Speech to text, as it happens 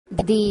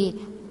the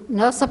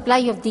nerve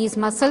supply of these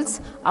muscles.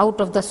 Out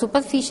of the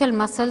superficial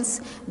muscles,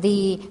 the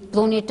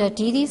pronator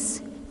teres,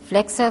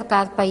 flexor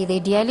carpi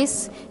radialis,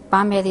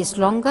 palmaris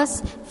longus,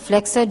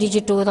 flexor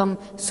digitorum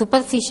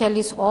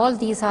superficialis, all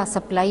these are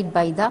supplied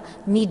by the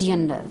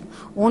median nerve.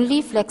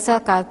 Only flexor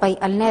carpi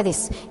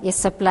ulnaris is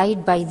supplied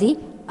by the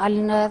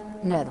ulnar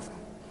nerve.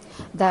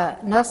 The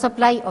nerve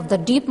supply of the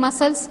deep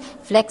muscles,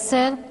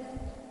 flexor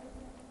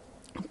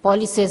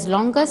pollicis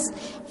longus,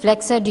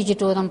 flexor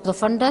digitorum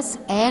profundus,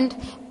 and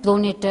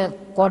pronator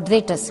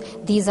quadratus.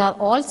 These are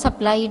all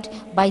supplied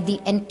by the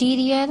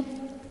anterior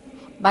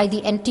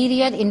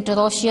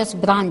interosseous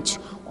branch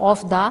of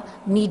the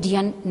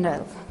median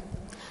nerve.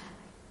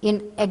 In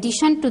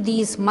addition to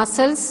these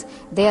muscles,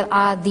 there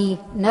are the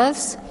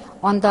nerves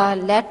on the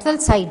lateral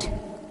side.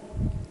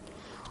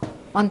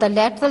 On the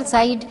lateral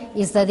side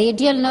is the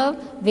radial nerve,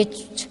 which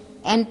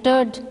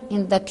entered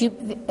in the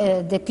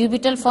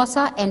cubital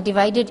fossa and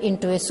divided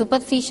into a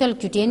superficial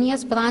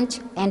cutaneous branch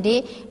and a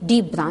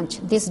deep branch.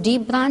 This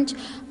deep branch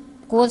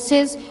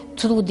courses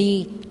through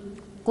the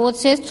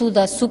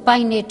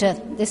supinator.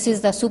 This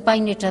is the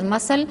supinator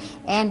muscle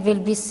and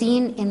will be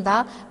seen in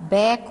the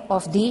back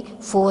of the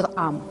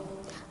forearm.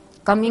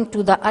 Coming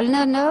to the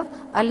ulnar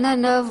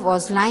nerve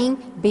was lying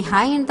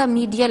behind the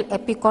medial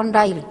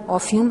epicondyle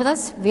of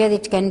humerus, where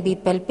it can be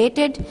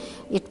palpated.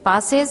 It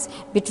passes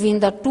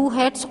between the two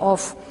heads of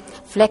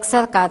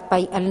flexor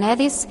carpi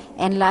ulnaris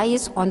and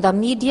lies on the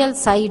medial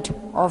side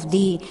of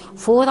the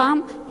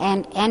forearm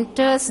and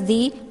enters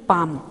the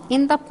palm.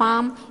 In the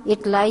palm,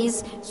 it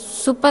lies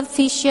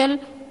superficial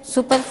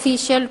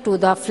to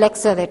the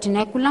flexor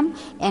retinaculum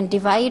and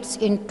divides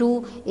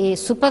into a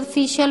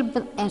superficial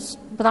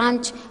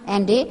branch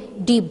and a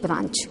deep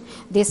branch.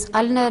 This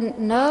ulnar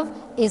nerve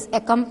is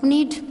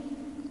accompanied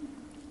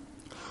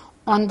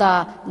on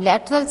the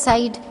lateral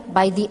side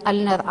by the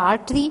ulnar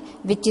artery,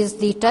 which is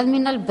the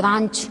terminal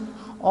branch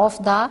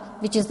of the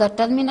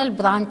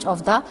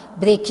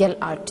brachial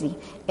artery.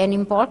 An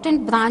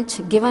important branch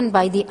given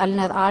by the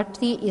ulnar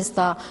artery is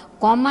the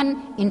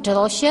common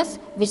interosseous,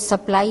 which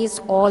supplies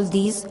all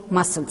these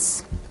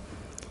muscles.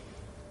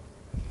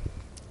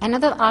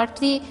 Another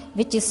artery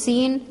which is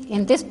seen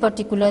in this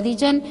particular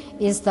region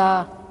is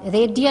the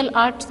radial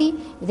artery.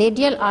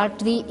 Radial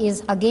artery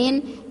is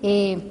again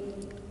a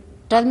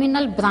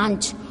terminal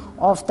branch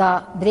of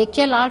the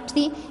brachial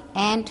artery,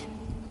 and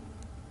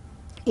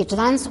it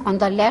runs on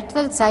the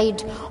lateral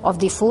side of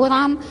the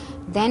forearm.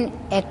 Then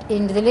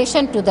in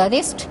relation to the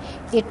wrist,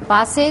 it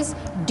passes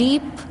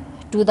deep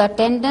to the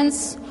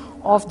tendons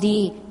of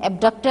the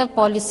abductor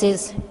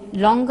pollicis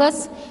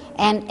longus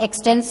and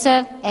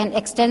extensor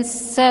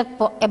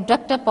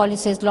abductor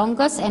pollicis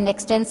longus and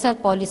extensor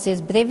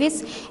pollicis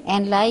brevis,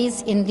 and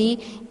lies in the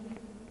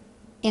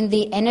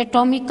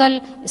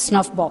anatomical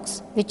snuff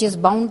box, which is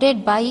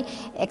bounded by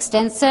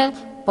extensor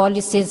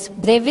pollicis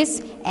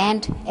brevis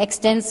and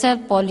extensor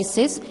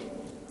pollicis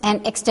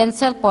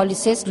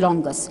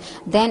longus.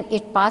 Then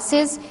it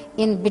passes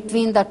in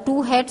between the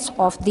two heads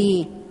of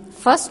the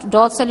first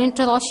dorsal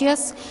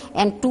interosseous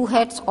and two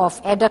heads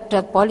of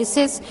adductor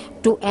pollicis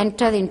to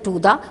enter into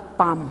the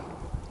palm.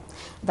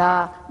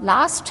 The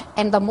last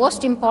and the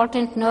most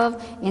important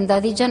nerve in the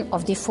region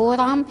of the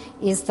forearm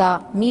is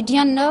the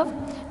median nerve.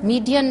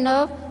 Median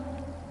nerve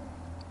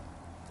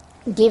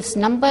gives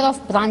number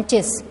of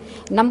branches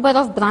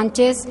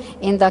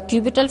in the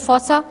cubital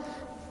fossa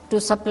to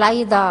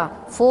supply the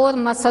four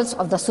muscles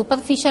of the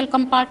superficial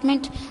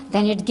compartment.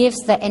 Then it gives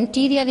the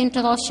anterior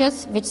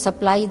interosseous, which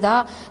supply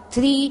the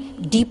three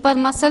deeper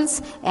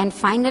muscles, and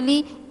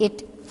finally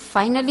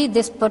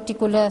this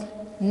particular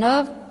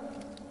nerve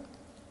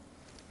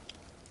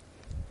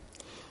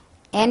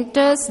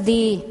enters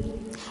the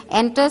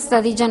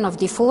region of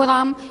the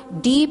forearm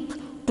deep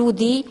to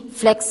the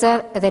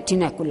flexor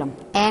retinaculum,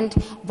 and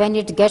when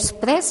it gets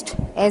pressed,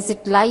 as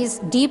it lies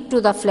deep to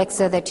the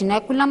flexor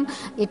retinaculum,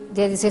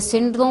 there is a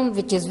syndrome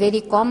which is very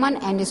common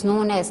and is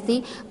known as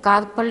the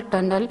carpal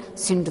tunnel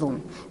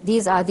syndrome.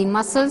 These are the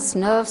muscles,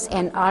 nerves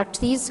and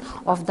arteries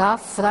of the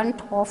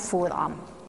front of forearm.